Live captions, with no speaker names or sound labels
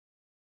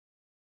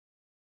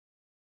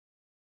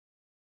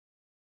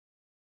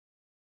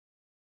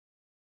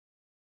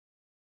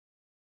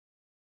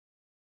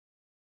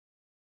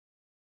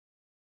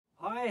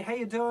Hi, how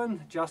you doing?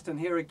 Justin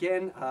here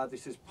again.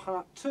 This is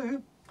part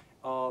 2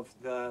 of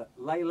the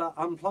Layla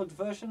Unplugged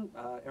version.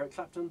 Eric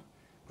Clapton,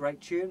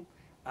 great tune.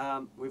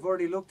 We've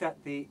already looked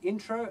at the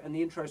intro and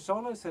the intro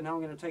solo, so now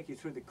I'm going to take you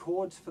through the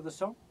chords for the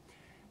song.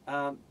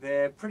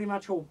 They're pretty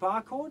much all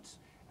bar chords.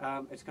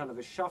 It's kind of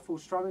a shuffle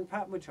strumming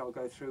pattern, which I'll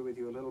go through with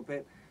you a little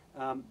bit.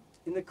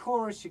 In the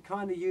chorus, you're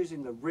kind of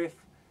using the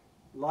riff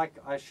like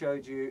I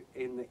showed you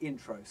in the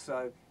intro.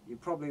 So you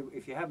probably,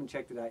 if you haven't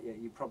checked it out yet,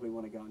 you probably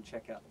want to go and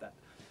check out that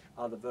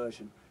other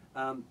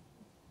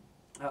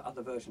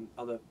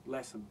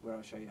lesson where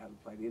I show you how to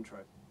play the intro.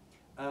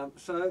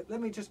 So let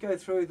me just go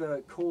through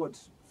the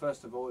chords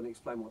first of all and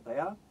explain what they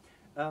are.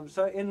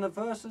 So in the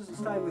verses,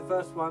 starting with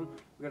verse 1,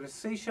 we've got a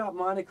C sharp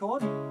minor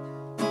chord to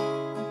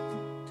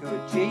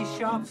a G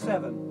sharp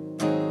 7,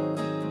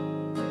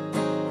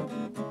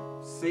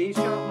 C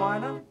sharp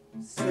minor,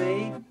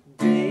 C,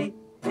 D,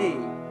 E,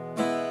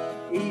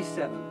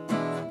 E7,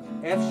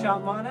 F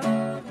sharp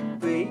minor,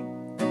 B,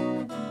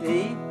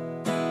 E,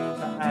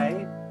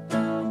 A,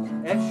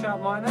 F sharp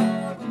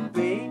minor,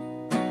 B,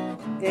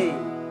 E,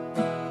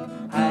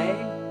 A,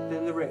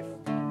 then the riff.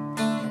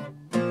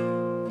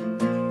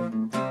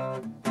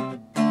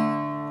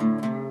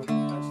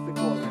 That's the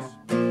chorus.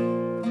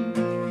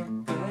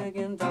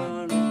 Begging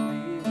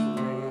darling, please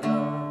Layla,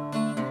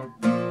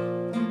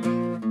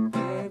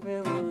 baby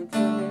won't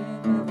you leave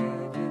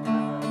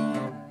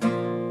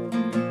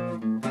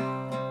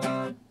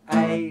my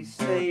A,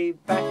 C,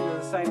 back into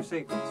the same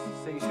sequence,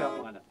 C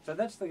sharp minor. So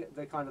that's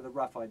the kind of the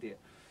rough idea.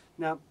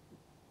 Now,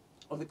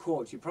 on the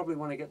chords, you probably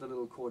want to get the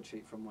little chord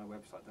sheet from my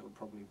website. That'll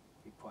probably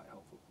be quite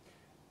helpful.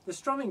 The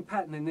strumming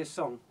pattern in this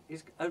song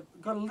is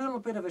got a little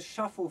bit of a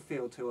shuffle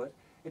feel to it.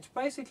 It's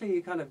basically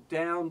a kind of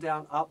down,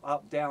 down, up,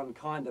 up, down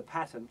kind of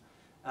pattern.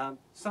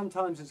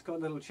 Sometimes it's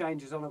got little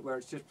changes on it where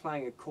it's just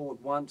playing a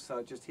chord once, so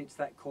it just hits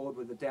that chord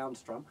with the down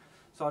strum.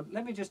 So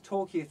let me just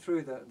talk you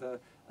through the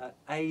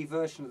A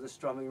version of the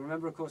strumming.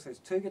 Remember, of course, there's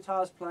two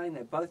guitars playing.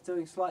 They're both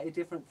doing slightly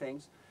different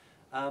things.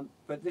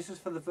 But this is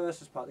for the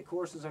verses part. The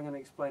choruses I'm going to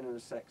explain in a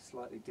sec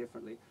slightly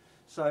differently.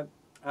 So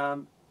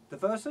the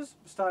verses,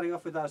 starting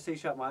off with our C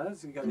sharp minor,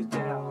 so it goes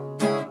down,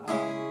 down,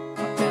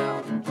 up,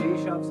 down, G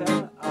sharp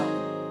 7,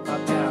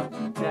 up,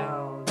 down,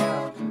 down,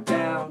 down,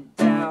 down,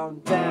 down, down,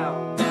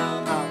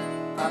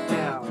 down, up,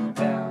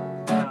 down, down,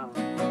 down,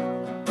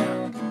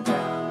 down,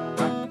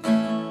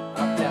 down,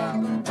 up,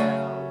 down,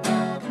 down,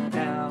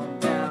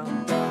 down,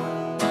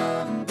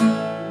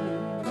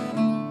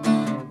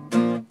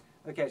 down.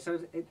 Okay, so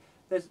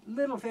there's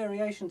little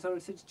variations on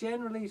it. It's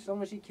generally, as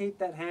long as you keep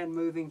that hand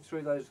moving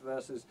through those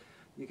verses,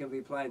 you can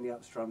be playing the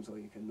up strums or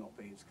you can not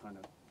be. It's kind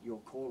of your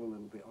call a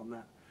little bit on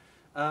that.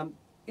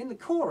 In the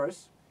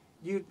chorus,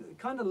 you're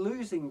kind of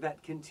losing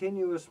that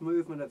continuous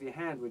movement of your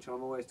hand, which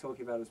I'm always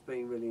talking about as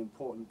being really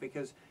important,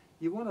 because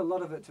you want a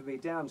lot of it to be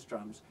down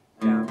strums.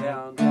 Down,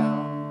 down,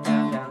 down,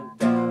 down, down,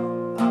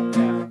 down, up,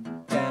 down,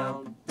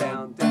 down,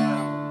 down, down,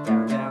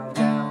 down, down, down,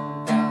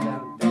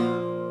 down,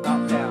 down,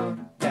 up,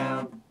 down,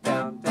 down,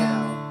 down,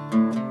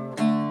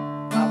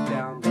 down, up,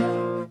 down,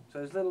 down. So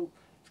there's little,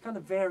 it's kind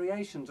of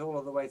variations all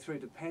of the way through,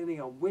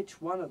 depending on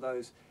which one of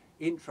those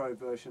intro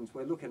versions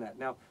we're looking at.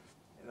 Now,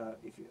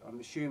 I'm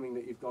assuming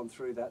that you've gone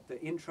through that.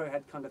 The intro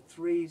had kind of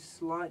 3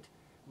 slight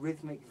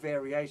rhythmic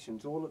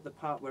variations, all at the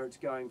part where it's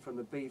going from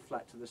the B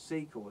flat to the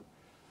C chord.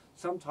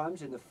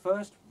 Sometimes in the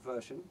first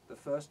version, the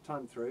first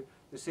time through,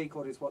 the C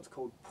chord is what's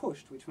called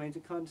pushed, which means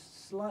it kind of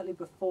slightly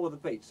before the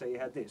beat. So you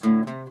had this.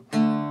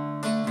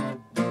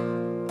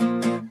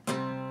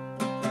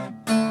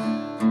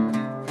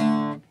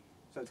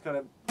 So it's kind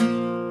of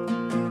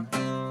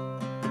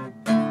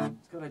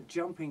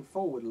jumping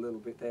forward a little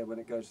bit there when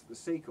it goes to the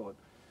C chord.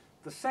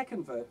 The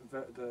second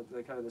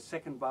the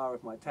second bar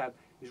of my tab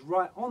is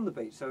right on the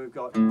beat. So we've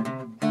got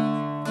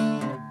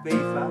B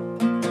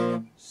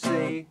flat,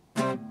 C,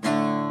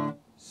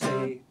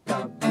 C,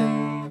 D.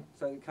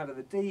 So kind of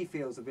the D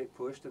feels a bit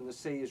pushed and the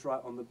C is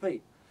right on the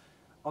beat.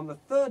 On the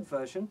third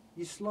version,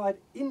 you slide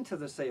into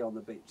the C on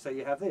the beat. So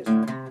you have this.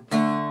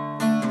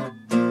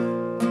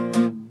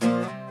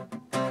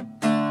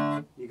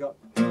 You got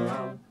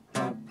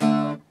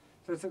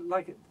so it's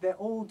like they're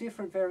all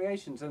different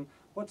variations, and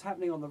what's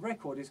happening on the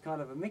record is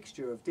kind of a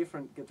mixture of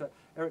different guitar.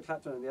 Eric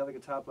Clapton and the other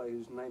guitar player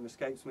whose name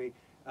escapes me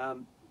are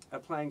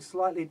playing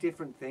slightly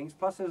different things.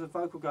 Plus there's a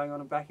vocal going on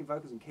and backing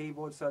vocals and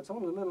keyboards, so it's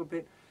all a little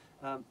bit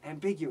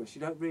ambiguous.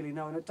 You don't really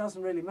know, and it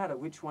doesn't really matter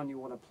which one you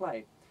want to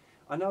play.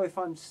 I know if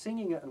I'm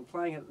singing it and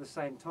playing it at the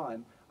same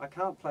time, I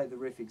can't play the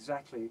riff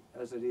exactly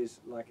as it is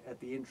like at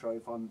the intro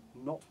if I'm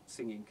not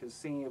singing, because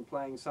singing and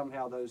playing,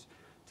 somehow those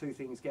two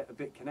things get a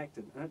bit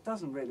connected, and it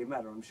doesn't really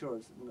matter. I'm sure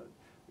it's,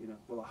 you know,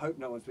 well, I hope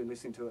no one's been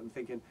listening to it and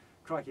thinking,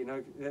 crikey, you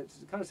know, it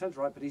kind of sounds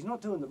right, but he's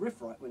not doing the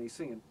riff right when he's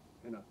singing.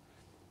 You know,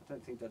 I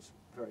don't think that's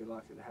very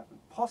likely to happen.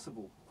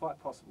 Possible, quite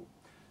possible.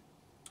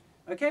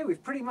 Okay,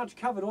 we've pretty much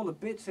covered all the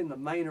bits in the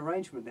main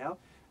arrangement now.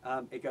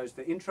 It goes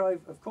the intro,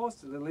 of course,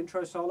 the little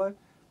intro solo,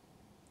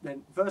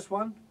 then verse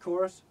 1,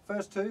 chorus,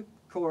 verse 2,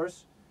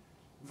 chorus,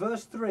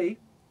 verse 3,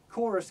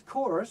 chorus,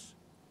 chorus,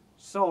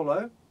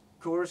 solo,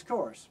 chorus,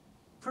 chorus.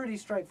 pretty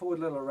straightforward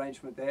little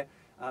arrangement there.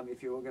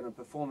 If you're going to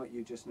perform it,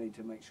 you just need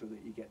to make sure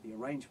that you get the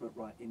arrangement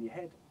right in your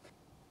head.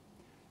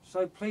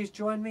 So please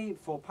join me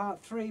for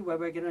part 3, where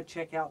we're going to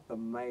check out the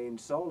main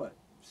solo.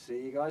 See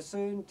you guys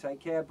soon. Take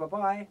care.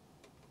 Bye-bye.